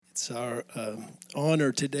our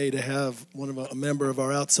honor today to have a member of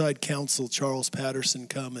our outside council, Charles Patterson,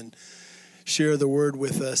 come and share the word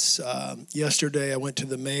with us. Yesterday, I went to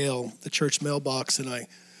the church mailbox, and I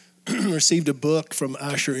received a book from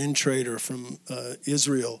Asher Intrater from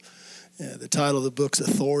Israel. The title of the book's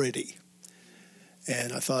Authority.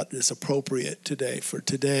 And I thought it's appropriate today. For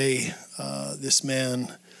today, this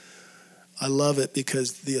man, I love it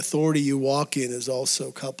because the authority you walk in is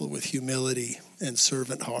also coupled with humility and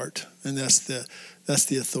servant heart. And that's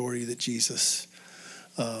the authority that Jesus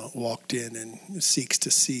walked in and seeks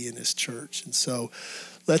to see in his church. And so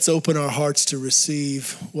let's open our hearts to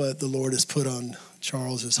receive what the Lord has put on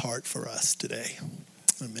Charles's heart for us today.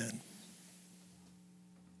 Amen.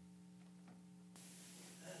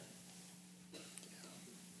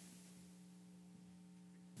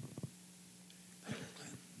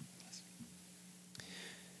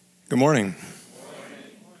 Good morning.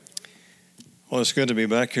 Well, it's good to be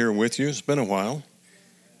back here with you. It's been a while.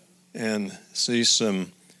 And see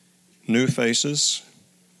some new faces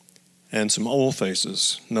and some old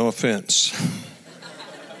faces. No offense.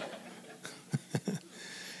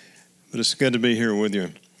 But it's good to be here with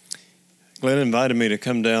you. Glenn invited me to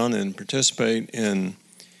come down and participate in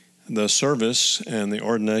the service and the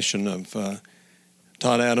ordination of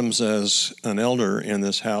Todd Adams as an elder in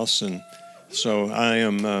this house, and so I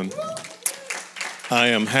am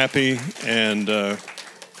happy and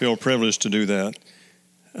feel privileged to do that.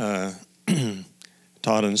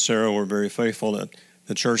 Todd and Sarah were very faithful at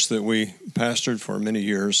the church that we pastored for many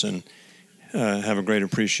years, and have a great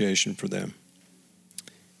appreciation for them.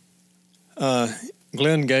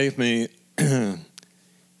 Glenn gave me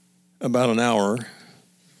about an hour,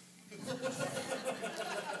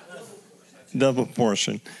 double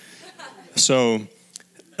portion. So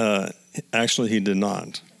actually he did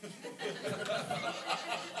not.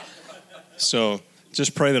 So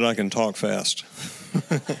just pray that I can talk fast.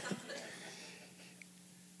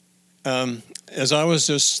 As I was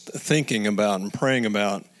just thinking about and praying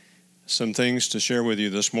about some things to share with you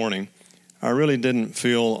this morning, I really didn't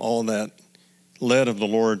feel all that led of the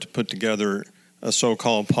Lord to put together a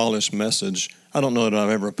so-called polished message. I don't know that I've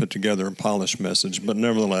ever put together a polished message, but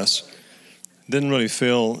nevertheless, didn't really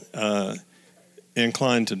feel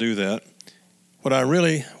inclined to do that. What I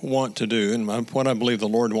really want to do, and what I believe the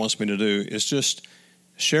Lord wants me to do, is just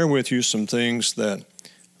share with you some things that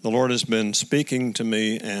the Lord has been speaking to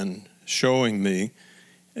me and showing me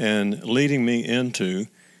and leading me into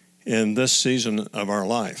in this season of our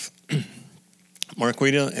life.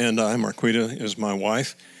 Marquita is my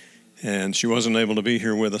wife, and she wasn't able to be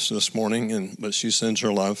here with us this morning, but she sends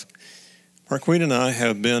her love. Marquita and I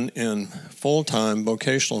have been in full-time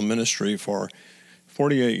vocational ministry for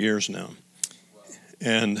 48 years now.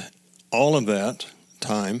 And all of that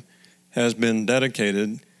time has been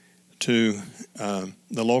dedicated to the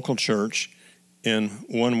local church in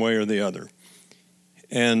one way or the other.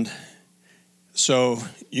 And so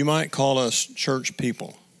you might call us church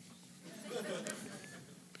people.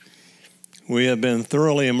 We have been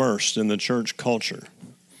thoroughly immersed in the church culture.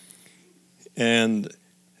 And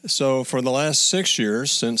so for the last 6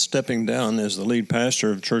 years, since stepping down as the lead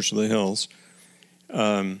pastor of Church of the Hills,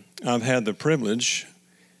 I've had the privilege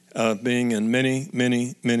of being in many,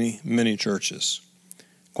 many, many, many churches.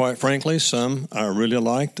 Quite frankly, some I really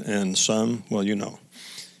liked, and some, well, you know.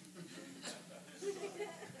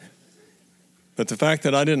 But the fact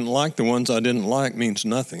that I didn't like the ones I didn't like means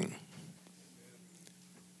nothing.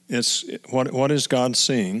 It's what is God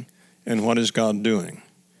seeing, and what is God doing,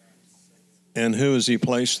 and who has He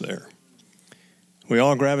placed there. We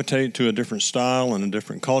all gravitate to a different style and a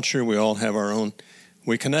different culture. We all have our own.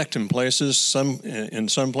 We connect in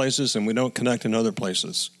some places, and we don't connect in other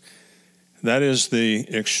places. That is the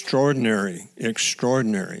extraordinary,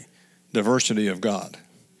 extraordinary diversity of God.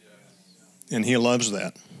 And He loves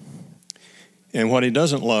that. And what He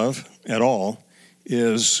doesn't love at all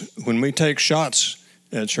is when we take shots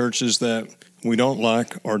at churches that we don't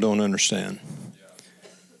like or don't understand,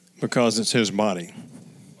 because it's His body.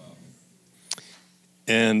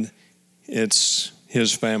 And it's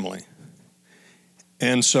His family.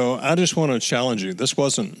 And so I just want to challenge you. This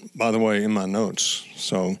wasn't, by the way, in my notes,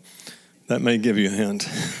 so that may give you a hint.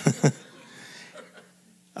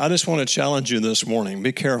 I just want to challenge you this morning.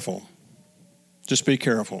 Be careful. Just be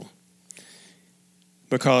careful.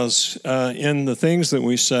 Because in the things that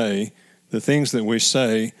we say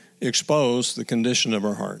expose the condition of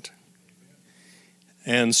our heart.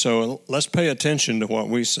 And so let's pay attention to what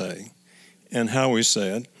we say and how we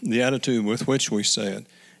say it, the attitude with which we say it.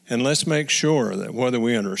 And let's make sure that whether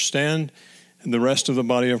we understand the rest of the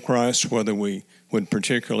body of Christ, whether we would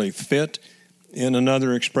particularly fit in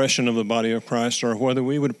another expression of the body of Christ, or whether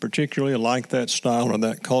we would particularly like that style or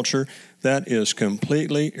that culture, that is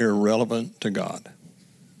completely irrelevant to God.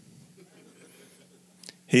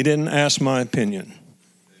 He didn't ask my opinion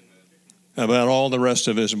about all the rest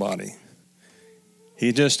of his body.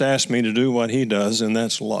 He just asked me to do what he does, and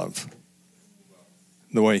that's love,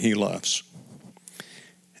 the way he loves.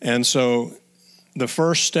 And so the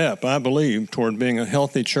first step, I believe, toward being a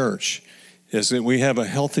healthy church is that we have a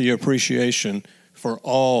healthy appreciation for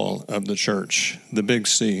all of the church, the Big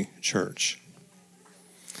C church.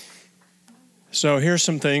 So here's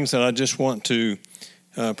some things that I just want to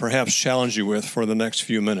perhaps challenge you with for the next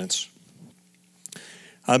few minutes.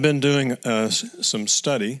 I've been doing some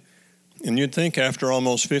study, and you'd think after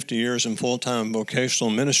almost 50 years in full-time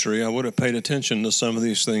vocational ministry, I would have paid attention to some of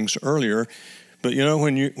these things earlier. But you know,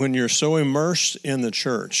 when you're so immersed in the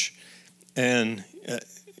church and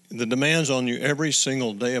the demands on you every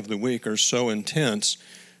single day of the week are so intense,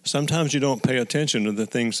 sometimes you don't pay attention to the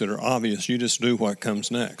things that are obvious. You just do what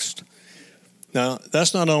comes next. Now,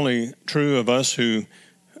 that's not only true of us who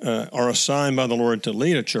are assigned by the Lord to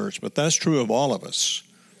lead a church, but that's true of all of us.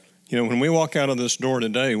 You know, when we walk out of this door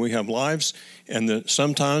today, we have lives, and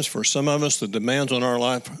sometimes for some of us, the demands on our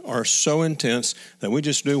life are so intense that we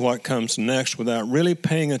just do what comes next without really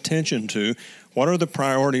paying attention to what are the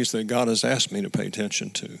priorities that God has asked me to pay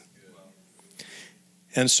attention to.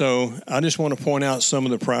 And so I just want to point out some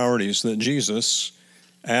of the priorities that Jesus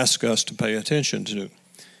asked us to pay attention to.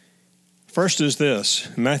 First is this,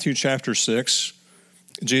 Matthew chapter 6,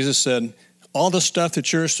 Jesus said, all the stuff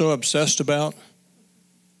that you're so obsessed about,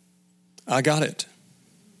 I got it.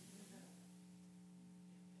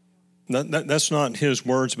 That's not his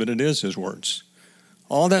words, but it is his words.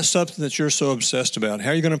 All that stuff that you're so obsessed about,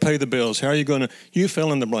 how are you going to pay the bills? How are you going to, you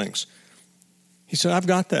fill in the blanks. He said, I've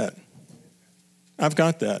got that. I've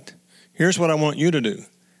got that. Here's what I want you to do.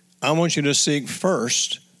 I want you to seek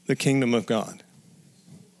first the kingdom of God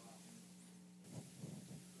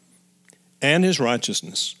and his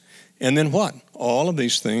righteousness. And then what? All of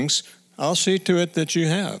these things, I'll see to it that you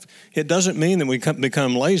have. It doesn't mean that we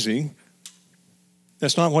become lazy.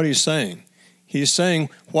 That's not what he's saying. He's saying,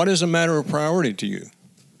 what is a matter of priority to you?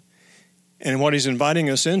 And what he's inviting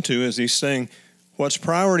us into is he's saying, what's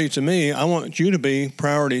priority to me, I want you to be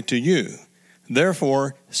priority to you.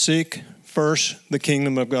 Therefore, seek first the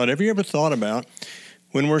kingdom of God. Have you ever thought about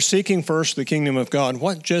when we're seeking first the kingdom of God,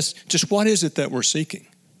 what what is it that we're seeking?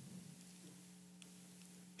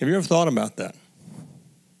 Have you ever thought about that?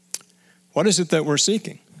 What is it that we're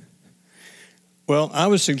seeking? Well, I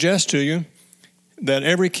would suggest to you that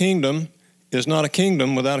every kingdom is not a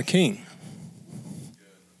kingdom without a king.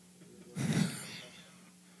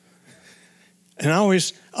 And I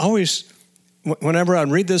always, whenever I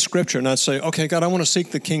read this scripture and I'd say, okay, God, I want to seek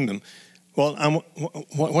the kingdom. Well,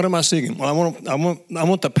 what am I seeking? Well, I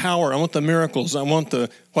want the power. I want the miracles. I want the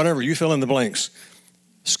whatever. You fill in the blanks.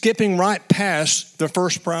 Skipping right past the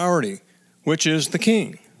first priority, which is the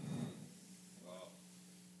king.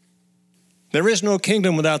 There is no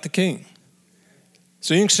kingdom without the king.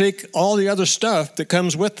 So you can seek all the other stuff that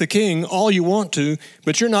comes with the king all you want to,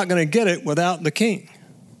 but you're not going to get it without the king.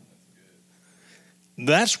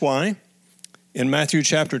 That's why in Matthew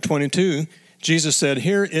chapter 22, Jesus said,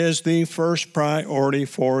 here is the first priority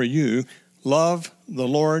for you. Love the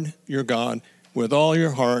Lord your God with all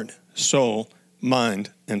your heart, soul, mind,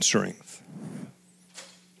 and strength.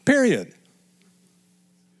 Period.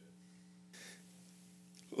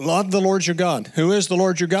 Love the Lord your God. Who is the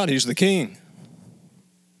Lord your God? He's the king.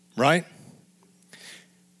 Right?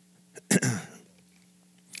 I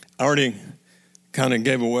already kind of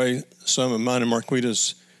gave away some of mine and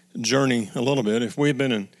Marquita's journey a little bit. If we've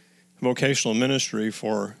been in vocational ministry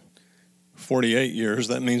for 48 years,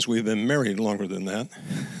 that means we've been married longer than that.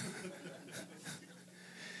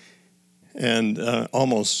 And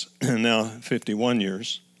almost now 51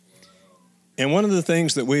 years. And one of the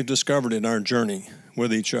things that we've discovered in our journey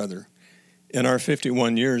with each other in our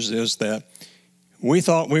 51 years is that we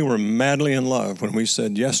thought we were madly in love when we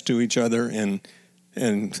said yes to each other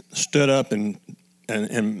and stood up and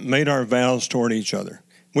made our vows toward each other.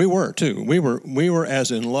 We were too. We were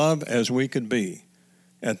as in love as we could be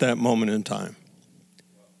at that moment in time.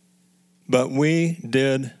 But we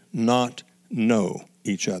did not know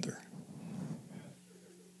each other.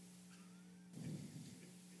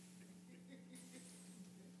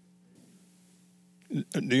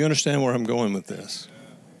 Do you understand where I'm going with this?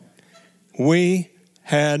 We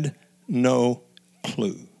had no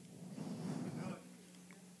clue.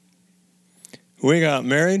 We got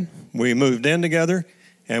married, we moved in together,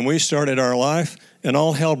 and we started our life, and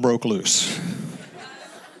all hell broke loose.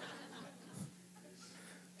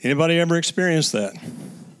 Anybody ever experienced that?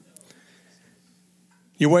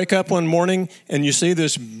 You wake up one morning and you see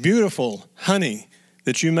this beautiful honey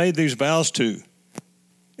that you made these vows to,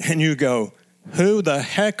 and you go, who the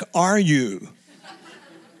heck are you?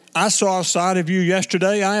 I saw a side of you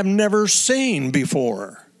yesterday I have never seen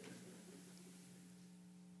before.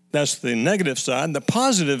 That's the negative side. The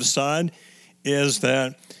positive side is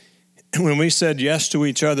that when we said yes to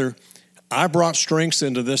each other, I brought strengths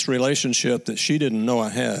into this relationship that she didn't know I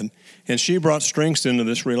had, and she brought strengths into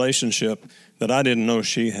this relationship that I didn't know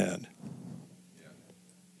she had.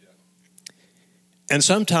 And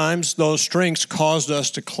sometimes those strengths caused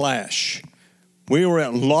us to clash. We were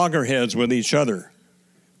at loggerheads with each other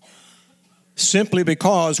simply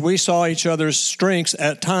because we saw each other's strengths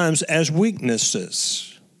at times as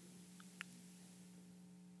weaknesses.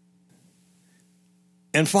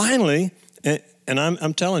 And finally, and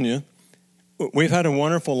I'm telling you, we've had a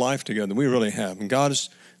wonderful life together. We really have. And God has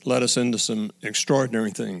led us into some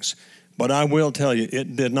extraordinary things. But I will tell you,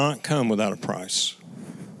 it did not come without a price.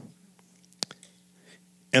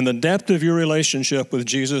 And the depth of your relationship with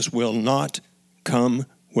Jesus will not come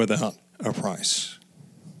without a price.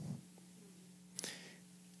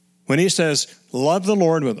 When he says, love the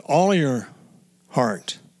Lord with all your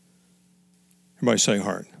heart. Everybody say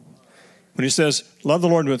heart. When he says, love the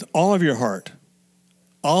Lord with all of your heart,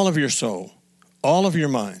 all of your soul, all of your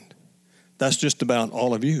mind, that's just about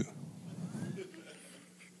all of you.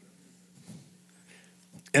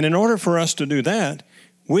 And in order for us to do that,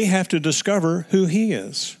 we have to discover who he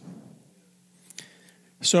is.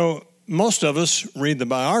 So most of us read the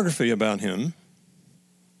biography about him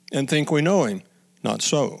and think we know him. Not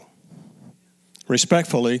so.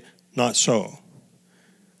 Respectfully, not so.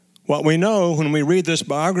 What we know when we read this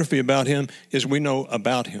biography about him is we know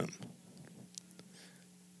about him.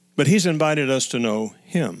 But he's invited us to know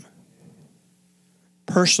him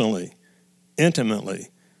personally, intimately,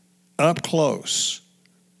 up close.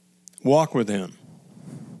 Walk with him.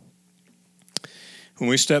 When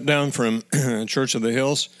we stepped down from Church of the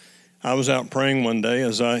Hills, I was out praying one day,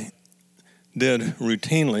 as I did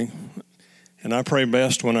routinely, and I pray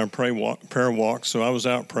best when I prayer walk, so I was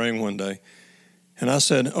out praying one day, and I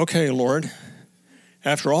said, okay, Lord,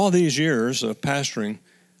 after all these years of pastoring,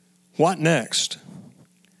 what next?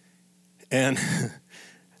 And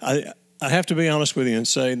I have to be honest with you and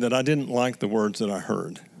say that I didn't like the words that I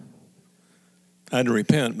heard. I had to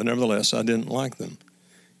repent, but nevertheless, I didn't like them.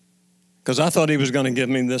 Because I thought he was going to give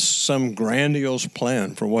me some grandiose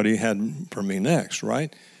plan for what he had for me next,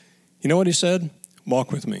 right? You know what he said?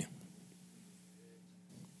 Walk with me.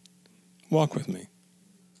 Walk with me.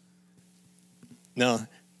 Now,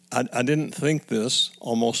 I didn't think this,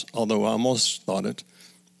 although I almost thought it,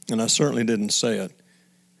 and I certainly didn't say it.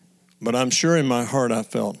 But I'm sure in my heart I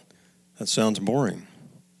felt, that sounds boring.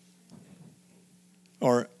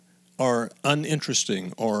 Or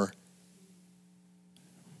uninteresting, or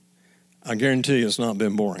I guarantee you it's not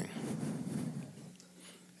been boring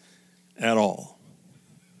at all.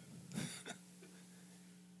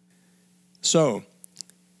 So,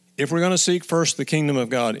 if we're going to seek first the kingdom of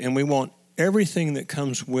God, and we want everything that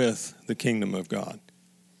comes with the kingdom of God,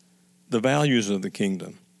 the values of the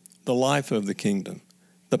kingdom, the life of the kingdom,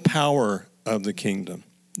 the power of the kingdom,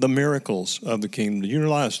 the miracles of the kingdom, you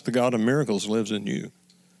realize the God of miracles lives in you.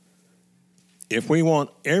 If we want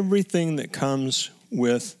everything that comes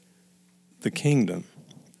with the kingdom,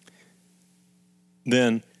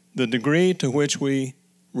 then the degree to which we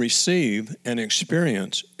receive and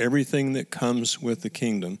experience everything that comes with the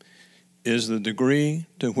kingdom is the degree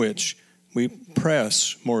to which we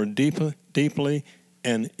press more deeply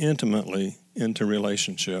and intimately into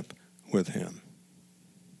relationship with him.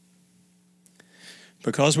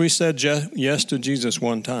 Because we said yes to Jesus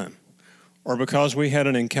one time, or because we had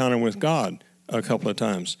an encounter with God a couple of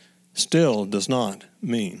times, still does not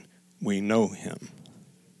mean we know him.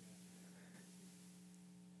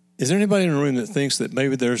 Is there anybody in the room that thinks that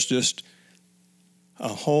maybe there's just a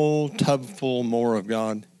whole tub full more of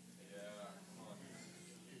God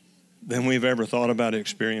than we've ever thought about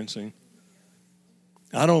experiencing?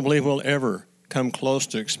 I don't believe we'll ever come close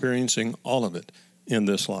to experiencing all of it in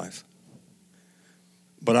this life.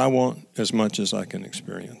 But I want as much as I can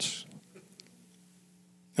experience.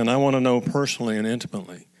 And I want to know personally and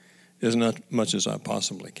intimately as much as I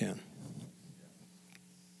possibly can.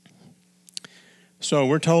 So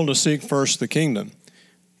we're told to seek first the kingdom.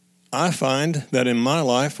 I find that in my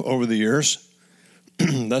life over the years,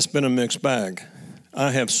 that's been a mixed bag.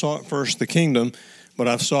 I have sought first the kingdom, but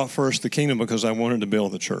I've sought first the kingdom because I wanted to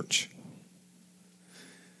build the church.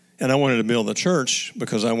 And I wanted to build the church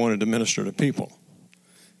because I wanted to minister to people.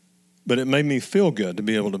 but it made me feel good to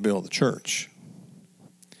be able to build the church.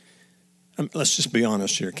 Let's just be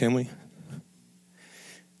honest here, can we?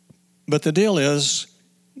 But the deal is,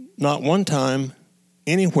 not one time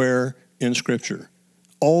anywhere in Scripture,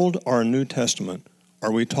 Old or New Testament,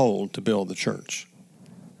 are we told to build the church.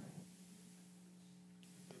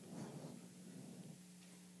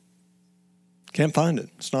 Can't find it.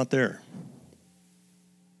 It's not there.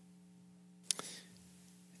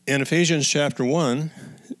 In Ephesians chapter 1,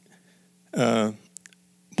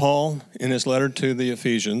 Paul, in his letter to the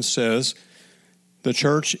Ephesians, says, the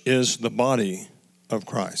church is the body of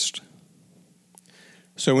Christ.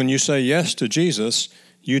 So when you say yes to Jesus,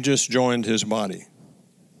 you just joined his body.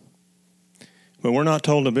 But we're not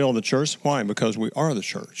told to build the church. Why? Because we are the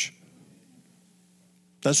church.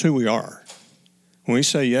 That's who we are. When we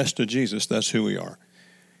say yes to Jesus, that's who we are.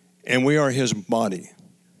 And we are his body.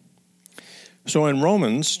 So in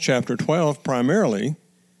Romans chapter 12, primarily,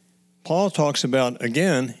 Paul talks about,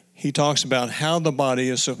 again, he talks about how the body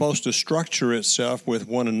is supposed to structure itself with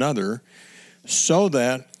one another so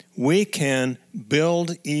that we can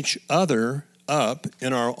build each other up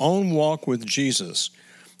in our own walk with Jesus.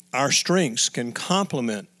 Our strengths can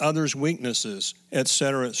complement others' weaknesses,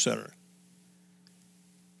 etc., etc.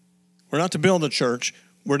 We're not to build a church.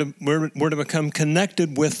 We're to become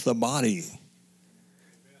connected with the body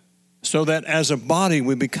so that as a body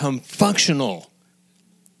we become functional.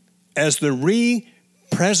 As the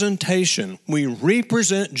representation, we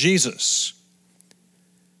represent Jesus.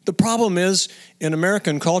 The problem is, in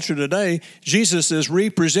American culture today, Jesus is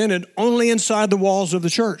represented only inside the walls of the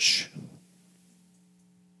church.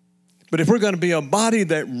 But if we're going to be a body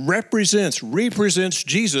that represents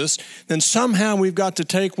Jesus, then somehow we've got to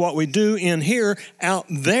take what we do in here out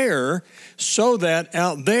there so that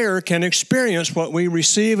out there can experience what we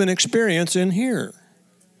receive and experience in here.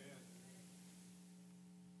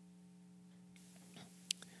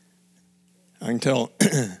 I can tell.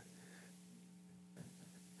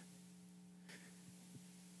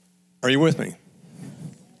 Are you with me?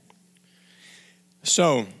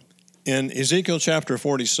 So, in Ezekiel chapter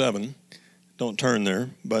 47, don't turn there,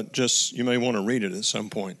 but just you may want to read it at some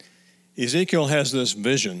point. Ezekiel has this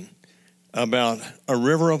vision about a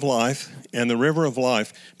river of life, and the river of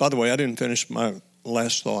life, by the way, I didn't finish my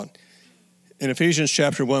last thought. In Ephesians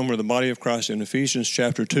chapter 1, we're the body of Christ. In Ephesians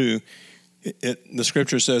chapter 2, the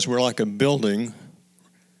scripture says we're like a building,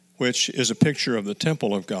 which is a picture of the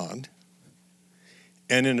temple of God.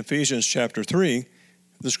 And in Ephesians chapter 3,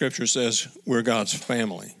 the scripture says we're God's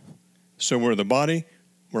family. So we're the body,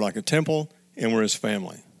 we're like a temple, and we're his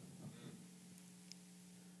family.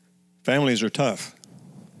 Families are tough.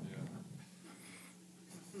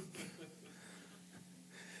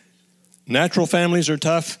 Natural families are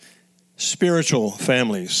tough. Spiritual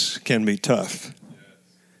families can be tough.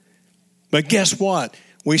 But guess what?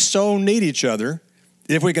 We so need each other.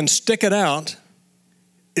 If we can stick it out,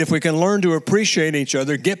 if we can learn to appreciate each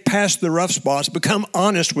other, get past the rough spots, become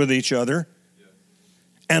honest with each other,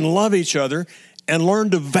 and love each other, and learn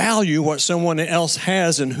to value what someone else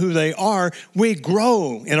has and who they are, we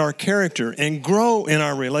grow in our character and grow in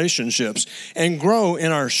our relationships and grow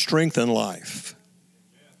in our strength in life.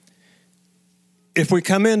 If we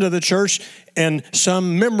come into the church and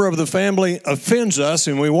some member of the family offends us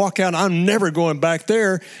and we walk out, I'm never going back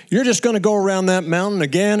there, you're just going to go around that mountain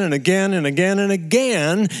again and again and again and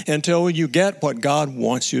again until you get what God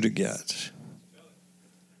wants you to get.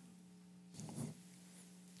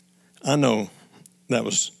 I know that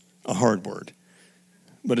was a hard word,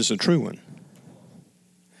 but it's a true one.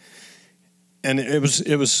 And it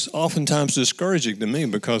was oftentimes discouraging to me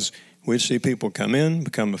because we'd see people come in,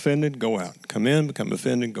 become offended, go out. Come in, become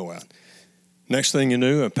offended, go out. Next thing you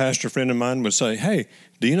knew, a pastor friend of mine would say, hey,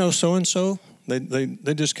 do you know so-and-so?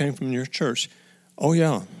 They just came from your church. Oh,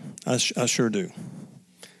 yeah, I sure do.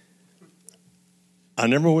 I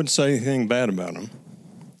never would say anything bad about them,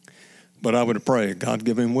 but I would pray, God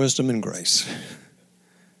give him wisdom and grace.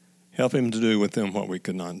 Help him to do with them what we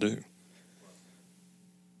could not do.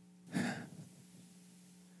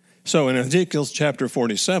 So in Ezekiel chapter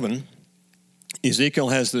 47, Ezekiel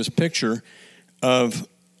has this picture of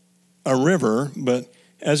a river, but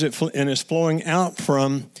as it's flowing out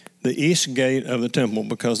from the east gate of the temple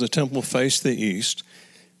because the temple faced the east.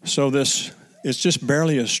 So it's just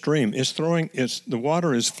barely a stream. The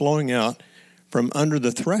water is flowing out from under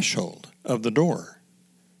the threshold of the door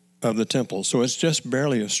of the temple. So it's just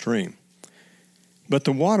barely a stream. But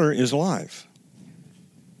the water is life.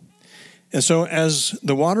 And so as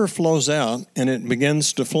the water flows out and it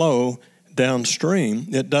begins to flow downstream,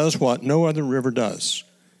 it does what no other river does.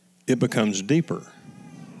 It becomes deeper.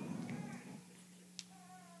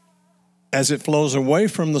 as it flows away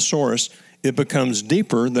from the source, it becomes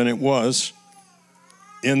deeper than it was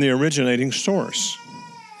in the originating source.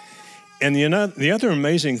 And the other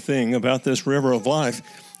amazing thing about this river of life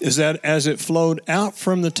is that as it flowed out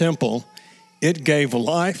from the temple, it gave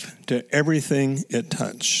life to everything it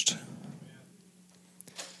touched.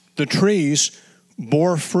 The trees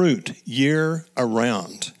bore fruit year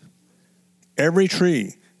around. Every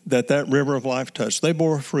tree that river of life touched, they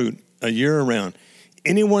bore fruit a year around.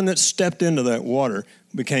 Anyone that stepped into that water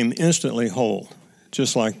became instantly whole,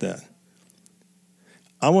 just like that.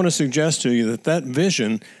 I want to suggest to you that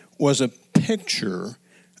vision was a picture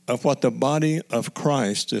of what the body of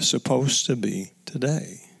Christ is supposed to be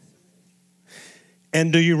today.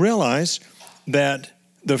 And do you realize that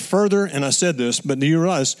the further, and I said this, but do you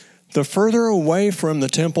realize the further away from the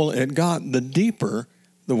temple it got, the deeper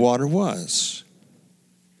the water was?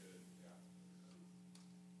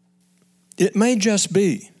 It may just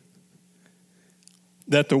be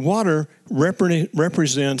that the water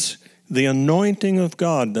represents the anointing of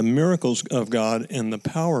God, the miracles of God, and the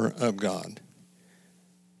power of God.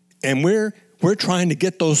 And we're trying to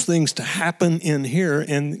get those things to happen in here,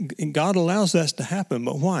 and God allows that to happen.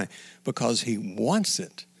 But why? Because He wants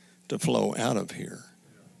it to flow out of here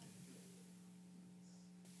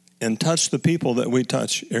and touch the people that we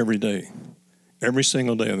touch every day, every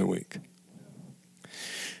single day of the week.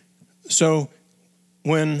 So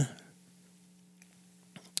when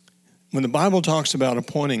the Bible talks about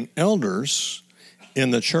appointing elders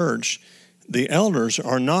in the church, the elders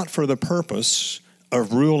are not for the purpose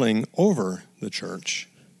of ruling over the church.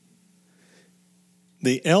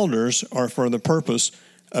 The elders are for the purpose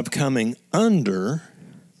of coming under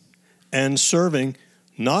and serving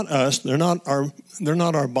not us, they're not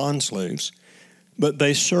our bond slaves, but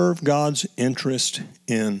they serve God's interest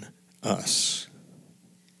in us.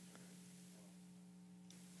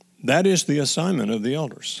 That is the assignment of the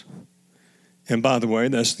elders. And by the way,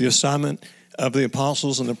 that's the assignment of the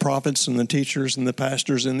apostles and the prophets and the teachers and the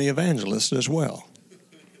pastors and the evangelists as well.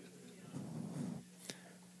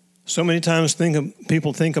 So many times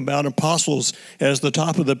people think about apostles as the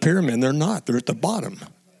top of the pyramid. They're not. They're at the bottom.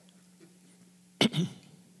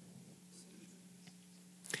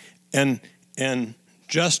 And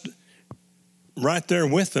just right there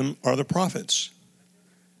with them are the prophets.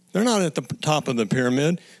 They're not at the top of the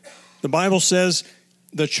pyramid. The Bible says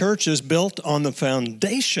the church is built on the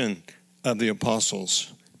foundation of the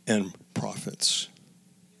apostles and prophets.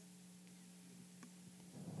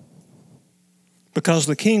 Because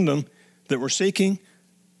the kingdom that we're seeking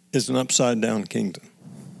is an upside-down kingdom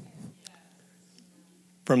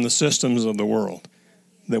from the systems of the world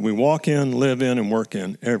that we walk in, live in, and work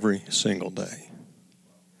in every single day.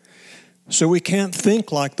 So we can't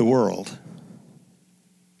think like the world.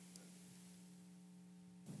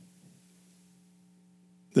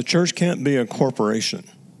 The church can't be a corporation.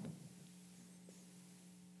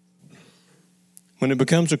 When it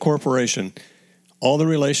becomes a corporation, all the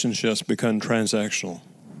relationships become transactional.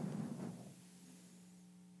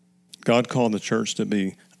 God called the church to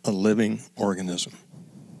be a living organism,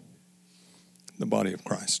 the body of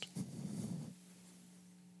Christ.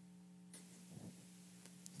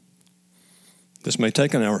 This may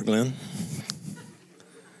take an hour, Glenn.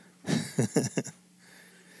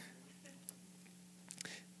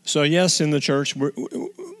 So yes, in the church,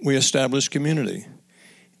 we establish community,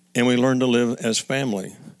 and we learn to live as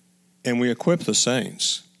family, and we equip the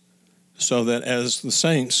saints so that as the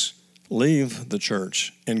saints leave the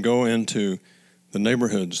church and go into the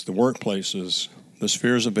neighborhoods, the workplaces, the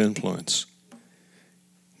spheres of influence,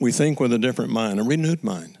 we think with a different mind, a renewed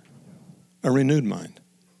mind,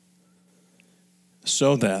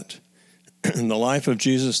 so that the life of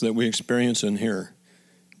Jesus that we experience in here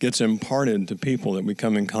gets imparted to people that we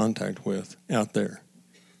come in contact with out there.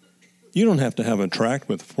 You don't have to have a tract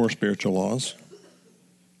with 4 spiritual laws.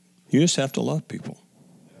 You just have to love people.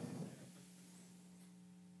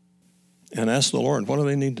 And ask the Lord, what do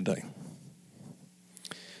they need today?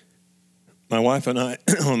 My wife and I,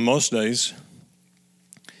 on most days,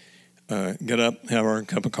 get up, have our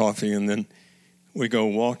cup of coffee, and then we go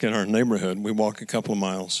walk in our neighborhood. We walk a couple of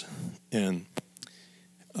miles, and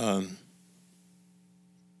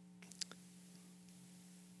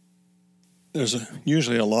there's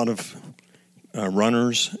usually a lot of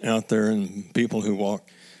runners out there and people who walk.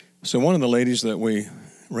 So one of the ladies that we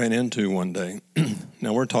ran into one day,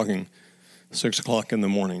 now we're talking 6 o'clock in the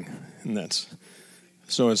morning, and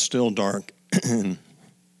so it's still dark and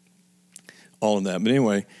all of that. But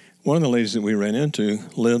anyway, one of the ladies that we ran into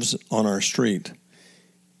lives on our street.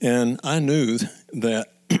 And I knew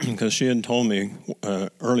that because she had told me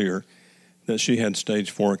earlier that she had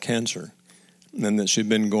stage 4 cancer. and that she'd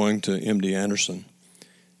been going to MD Anderson.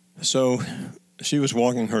 So she was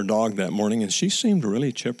walking her dog that morning, and she seemed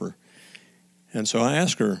really chipper. And so I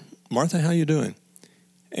asked her, Martha, how you doing?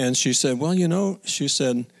 And she said, well,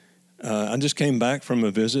 I just came back from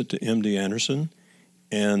a visit to MD Anderson,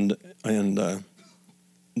 and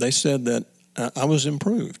they said that I was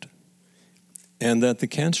improved and that the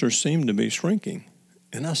cancer seemed to be shrinking.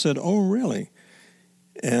 And I said, oh, really?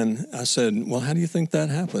 And I said, well, how do you think that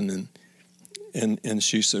happened? And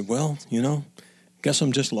she said, well, guess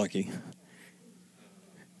I'm just lucky.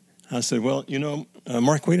 I said, well,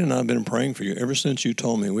 Marquita and I have been praying for you. Ever since you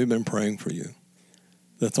told me, we've been praying for you,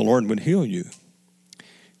 that the Lord would heal you.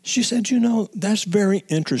 She said, that's very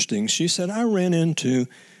interesting. She said, I ran into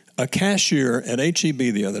a cashier at HEB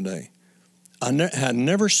the other day. I had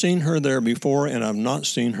never seen her there before, and I've not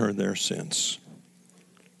seen her there since.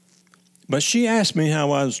 But she asked me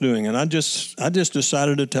how I was doing, and I just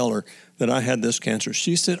decided to tell her that I had this cancer.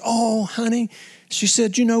 She said, oh, honey, she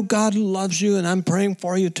said, God loves you, and I'm praying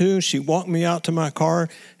for you too. She walked me out to my car,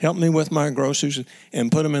 helped me with my groceries,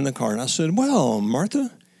 and put them in the car. And I said, well,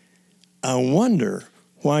 Martha, I wonder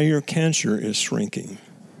why your cancer is shrinking.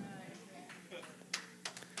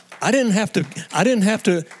 I didn't have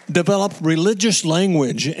to develop religious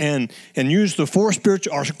language and use the four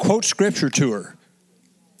spiritual or quote scripture to her.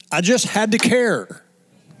 I just had to care.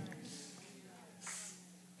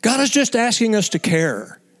 God is just asking us to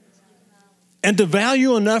care and to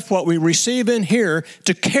value enough what we receive in here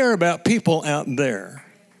to care about people out there.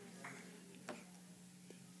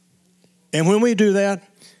 And when we do that,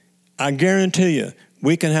 I guarantee you,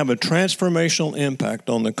 we can have a transformational impact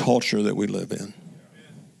on the culture that we live in.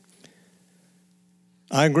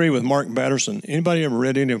 I agree with Mark Batterson. Anybody ever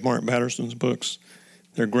read any of Mark Batterson's books?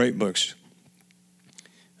 They're great books.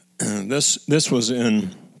 This was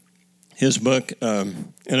in his book,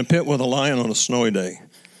 In a Pit with a Lion on a Snowy Day.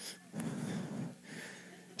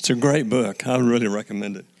 It's a great book. I really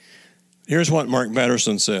recommend it. Here's what Mark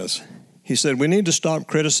Batterson says. He said, we need to stop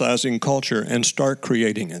criticizing culture and start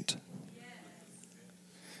creating it.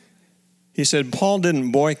 He said, Paul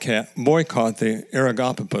didn't boycott the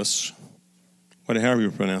Areopagus, however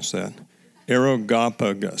you pronounce that,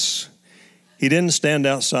 Areopagus. He didn't stand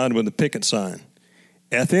outside with a picket sign.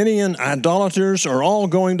 Athenian idolaters are all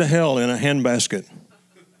going to hell in a handbasket.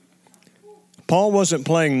 Paul wasn't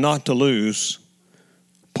playing not to lose.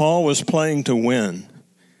 Paul was playing to win.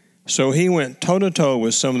 So he went toe-to-toe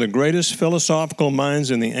with some of the greatest philosophical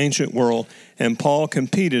minds in the ancient world, and Paul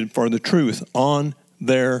competed for the truth on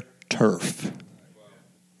their turf.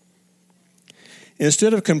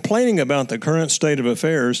 Instead of complaining about the current state of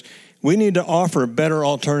affairs, we need to offer better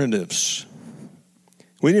alternatives.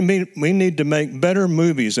 We need to make better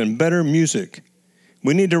movies and better music.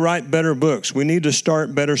 We need to write better books. We need to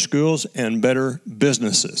start better schools and better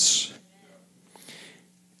businesses.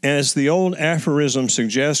 As the old aphorism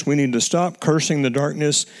suggests, we need to stop cursing the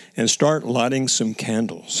darkness and start lighting some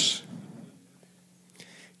candles.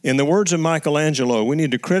 In the words of Michelangelo, we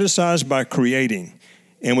need to criticize by creating,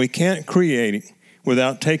 and we can't create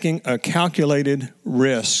without taking a calculated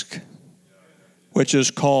risk, which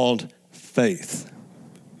is called faith.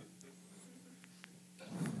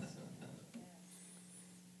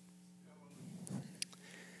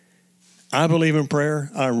 I believe in prayer.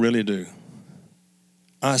 I really do.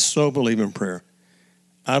 I so believe in prayer.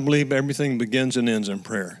 I believe everything begins and ends in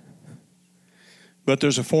prayer. But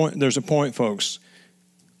there's a point, folks,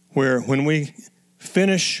 where when we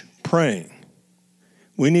finish praying,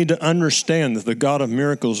 we need to understand that the God of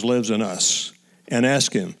miracles lives in us and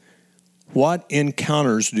ask him, what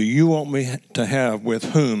encounters do you want me to have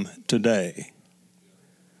with whom today?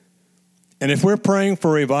 And if we're praying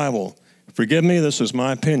for revival, forgive me, this is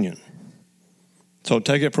my opinion. So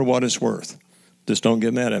take it for what it's worth. Just don't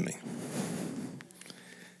get mad at me.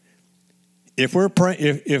 If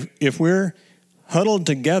we're huddled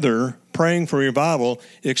together praying for revival,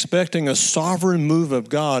 expecting a sovereign move of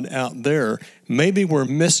God out there, maybe we're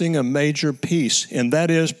missing a major piece, and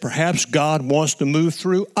that is perhaps God wants to move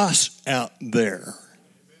through us out there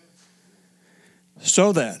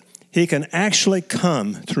so that he can actually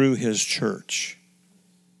come through his church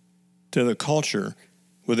to the culture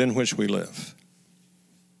within which we live.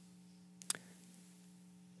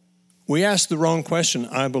 We ask the wrong question,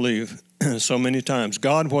 I believe, so many times.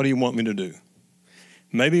 God, what do you want me to do?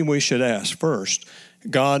 Maybe we should ask first,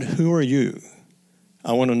 God, who are you?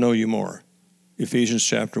 I want to know you more. Ephesians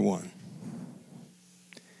chapter 1.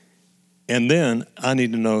 And then I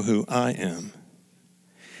need to know who I am.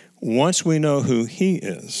 Once we know who he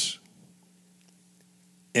is,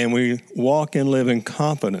 and we walk and live in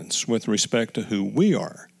confidence with respect to who we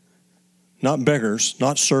are, not beggars,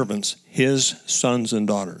 not servants, his sons and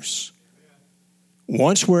daughters.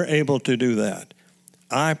 Once we're able to do that,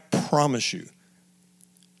 I promise you,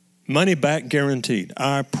 money back guaranteed,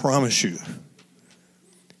 I promise you,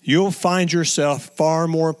 you'll find yourself far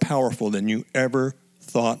more powerful than you ever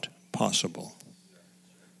thought possible,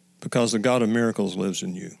 because the God of miracles lives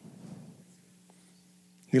in you.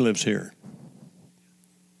 He lives here.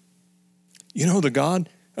 You know the God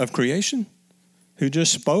of creation who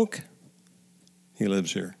just spoke? He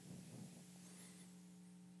lives here.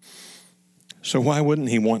 So why wouldn't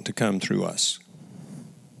he want to come through us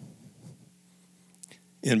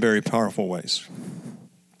in very powerful ways?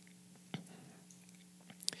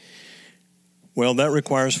 Well, that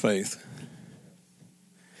requires faith.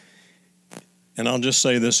 And I'll just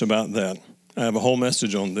say this about that. I have a whole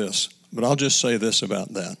message on this, but I'll just say this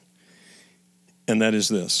about that. And that is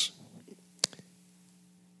this.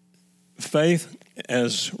 Faith,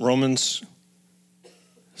 as Romans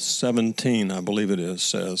 17, I believe it is,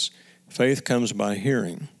 says, faith comes by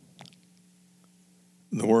hearing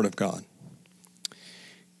the Word of God.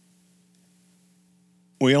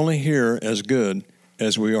 We only hear as good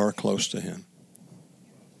as we are close to Him.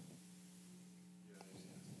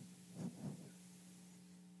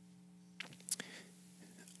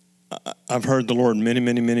 I've heard the Lord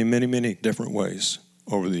many different ways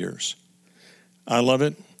over the years. I love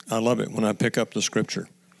it. I love it when I pick up the Scripture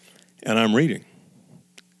and I'm reading.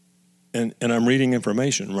 And I'm reading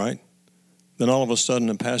information, right? Then all of a sudden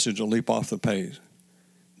a passage will leap off the page.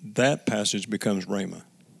 That passage becomes Rhema.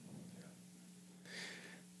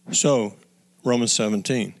 So, Romans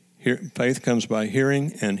 17, faith comes by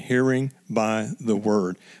hearing, and hearing by the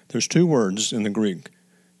Word. There's two words in the Greek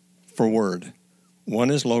for word.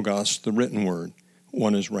 One is logos, the written word.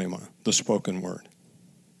 One is rhema, the spoken word.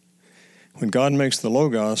 When God makes the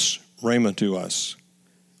logos rhema to us,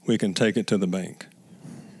 we can take it to the bank.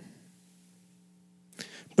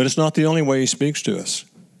 But it's not the only way He speaks to us.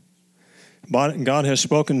 God has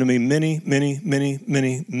spoken to me many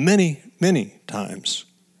times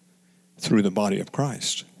through the body of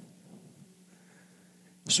Christ.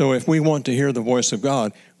 So if we want to hear the voice of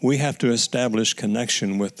God, we have to establish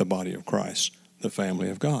connection with the body of Christ, the family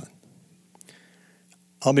of God.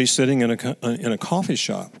 I'll be sitting in a coffee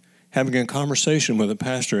shop having a conversation with a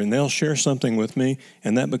pastor, and they'll share something with me,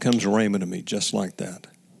 and that becomes rhema to me, just like that.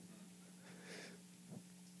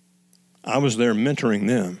 I was there mentoring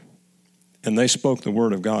them, and they spoke the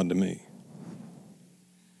Word of God to me.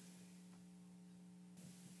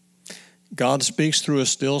 God speaks through a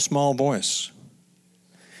still small voice.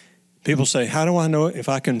 People say, how do I know if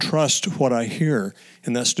I can trust what I hear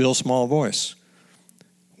in that still small voice?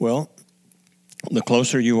 Well, the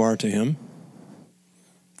closer you are to Him,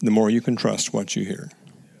 the more you can trust what you hear.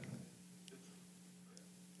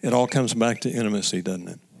 It all comes back to intimacy, doesn't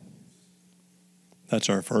it? That's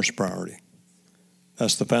our first priority.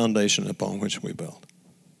 That's the foundation upon which we build.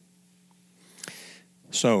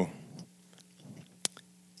 So,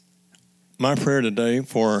 my prayer today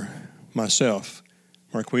for myself,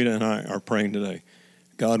 Marquita and I are praying today,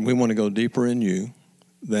 God, we want to go deeper in You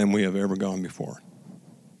than we have ever gone before.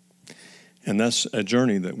 And that's a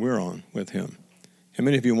journey that we're on with Him. How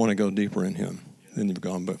many of you want to go deeper in Him than you've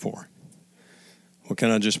gone before? Well, can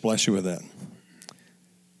I just bless you with that?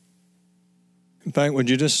 In fact, would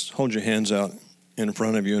you just hold your hands out in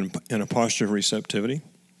front of you in a posture of receptivity?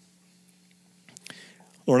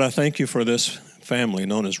 Lord, I thank You for this family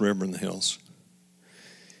known as River in the Hills.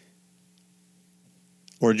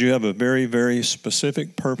 Lord, You have a very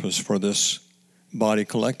specific purpose for this body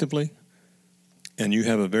collectively, and You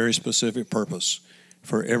have a very specific purpose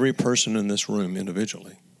for every person in this room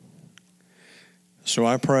individually. So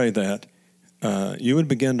I pray that You would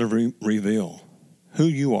begin to reveal who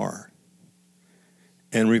You are,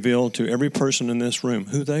 and reveal to every person in this room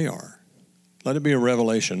who they are. Let it be a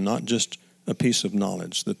revelation, not just a piece of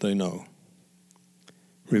knowledge that they know.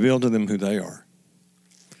 Reveal to them who they are.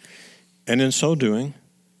 And in so doing,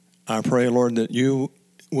 I pray, Lord, that You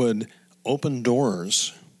would open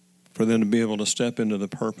doors for them to be able to step into the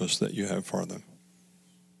purpose that You have for them.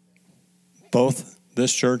 Both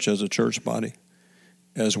this church as a church body,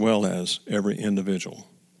 as well as every individual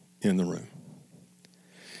in the room.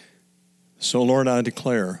 So, Lord, I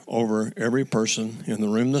declare over every person in the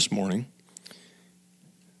room this morning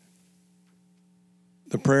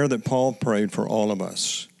the prayer that Paul prayed for all of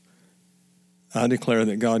us. I declare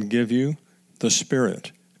that God give you the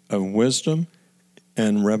spirit of wisdom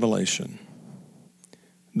and revelation,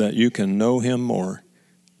 that you can know Him more,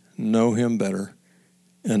 know Him better,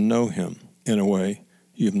 and know Him in a way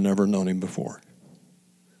you've never known Him before.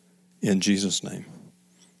 In Jesus' name,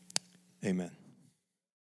 Amen.